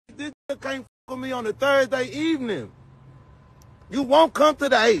this can't fuck with me on a Thursday evening. You won't come to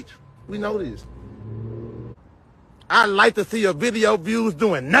the H. We know this. I'd like to see your video views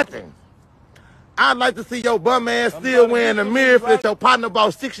doing nothing. I'd like to see your bum ass still wearing a mirror that your partner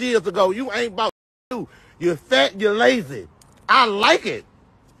bought 6 years ago. You ain't bought you. You're fat, you're lazy. I like it.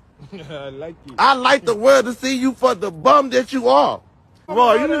 I like it. I like the world to see you for the bum that you are.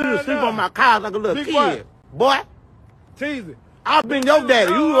 Boy, you need to sleep on my couch like a little kid. Boy. Teasing. I've been your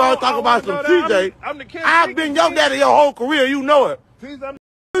daddy. You all talk about some TJ. I've been your daddy your whole career. You know it. You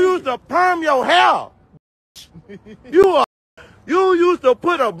used to perm your hair. You used to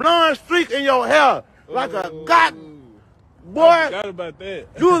put a blonde streak in your hair like a boy. I forgot about that.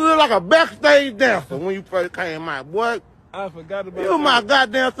 You look like a backstage dancer when you first came out, boy. I forgot about that. You my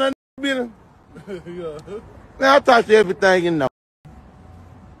goddamn son. Yeah. Now I taught you everything you know.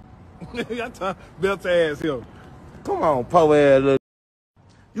 I taught belt ass here. Come on, po ass little.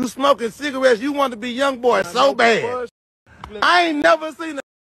 You smoking cigarettes, you want to be young boy so bad. I ain't never seen a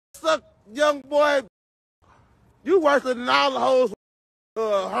suck young boy. You worse than all the hoes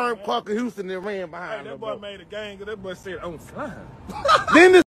Herb Parker Houston that ran behind that boy made a gang, that boy said, "I'm slime."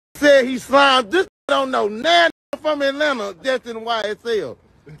 Then this said he slimed. This don't know nothing from Atlanta, just in YSL.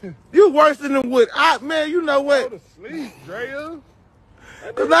 You worse than the wood. Man, you know what? Go to sleep, Drea.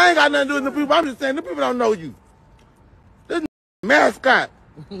 Because I ain't got nothing to do with the people. I'm just saying, the people don't know you. This mascot.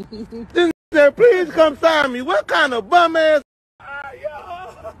 This said, please come sign me. What kind of bum ass?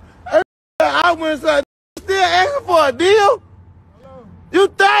 I went and said, still asking for a deal? Hello? You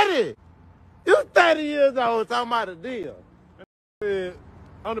 30. You 30 years old talking about a deal.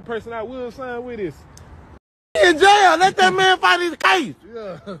 I'm the person I will sign with this. He in jail. Let that man fight his case.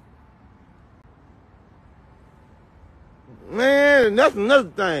 Yeah. Man, that's another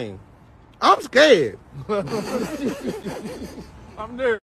thing. I'm scared. I'm there.